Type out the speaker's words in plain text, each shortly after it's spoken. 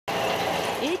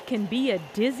It can be a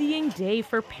dizzying day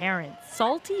for parents,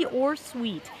 salty or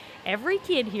sweet. Every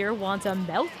kid here wants a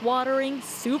mouth-watering,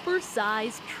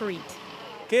 super-sized treat.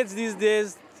 Kids these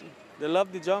days, they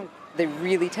love the junk. They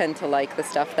really tend to like the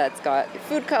stuff that's got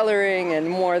food coloring and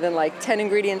more than like 10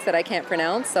 ingredients that I can't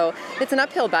pronounce, so it's an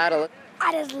uphill battle.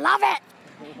 I just love it!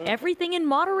 Everything in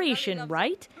moderation,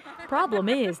 right? Problem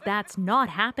is, that's not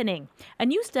happening. A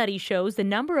new study shows the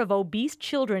number of obese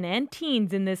children and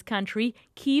teens in this country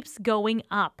keeps going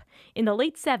up. In the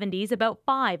late 70s, about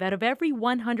 5 out of every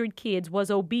 100 kids was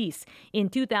obese. In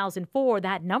 2004,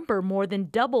 that number more than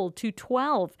doubled to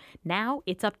 12. Now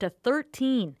it's up to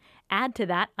 13. Add to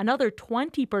that, another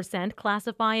 20%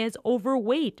 classify as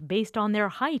overweight based on their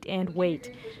height and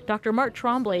weight. Dr. Mark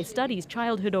Tremblay studies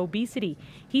childhood obesity.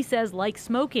 He says, like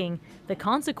smoking, the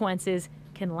consequences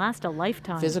can last a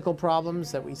lifetime. Physical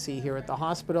problems that we see here at the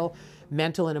hospital,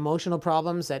 mental and emotional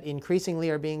problems that increasingly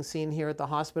are being seen here at the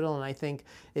hospital, and I think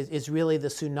is really the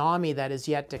tsunami that is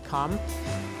yet to come.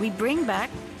 We bring back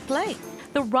play.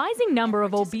 The rising number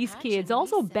of obese kids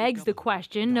also begs the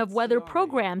question of whether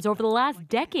programs over the last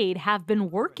decade have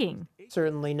been working.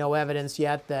 Certainly no evidence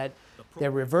yet that they're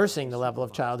reversing the level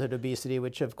of childhood obesity,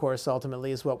 which of course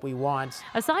ultimately is what we want.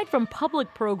 Aside from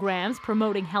public programs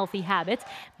promoting healthy habits,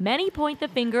 many point the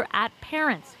finger at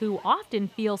parents who often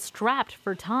feel strapped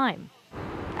for time.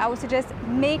 I would suggest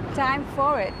make time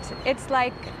for it. It's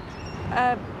like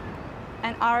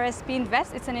an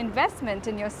RSP it's an investment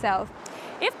in yourself.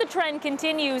 If the trend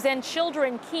continues and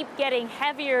children keep getting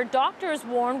heavier, doctors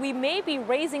warn we may be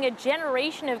raising a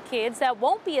generation of kids that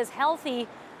won't be as healthy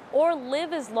or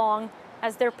live as long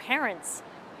as their parents.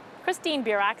 Christine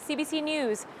Birak, CBC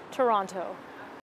News, Toronto.